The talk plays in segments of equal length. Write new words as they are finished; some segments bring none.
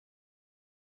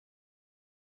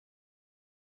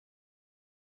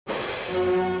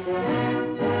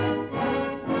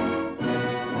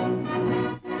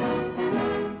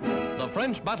The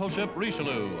French battleship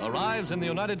Richelieu arrives in the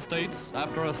United States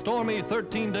after a stormy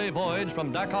 13-day voyage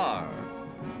from Dakar.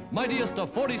 Mightiest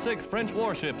of 46 French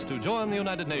warships to join the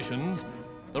United Nations,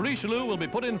 the Richelieu will be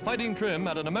put in fighting trim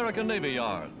at an American Navy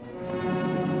yard.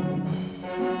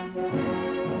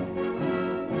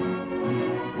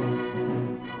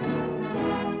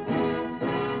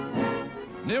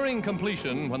 Nearing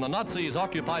completion when the Nazis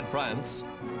occupied France,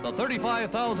 the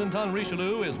 35,000-ton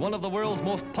Richelieu is one of the world's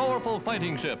most powerful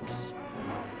fighting ships.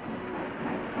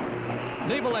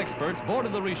 Naval experts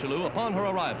boarded the Richelieu upon her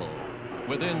arrival.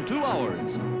 Within 2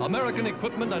 hours, American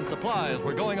equipment and supplies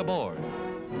were going aboard.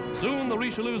 Soon the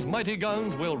Richelieu's mighty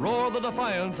guns will roar the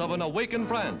defiance of an awakened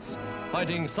France,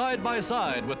 fighting side by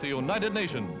side with the United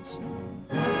Nations.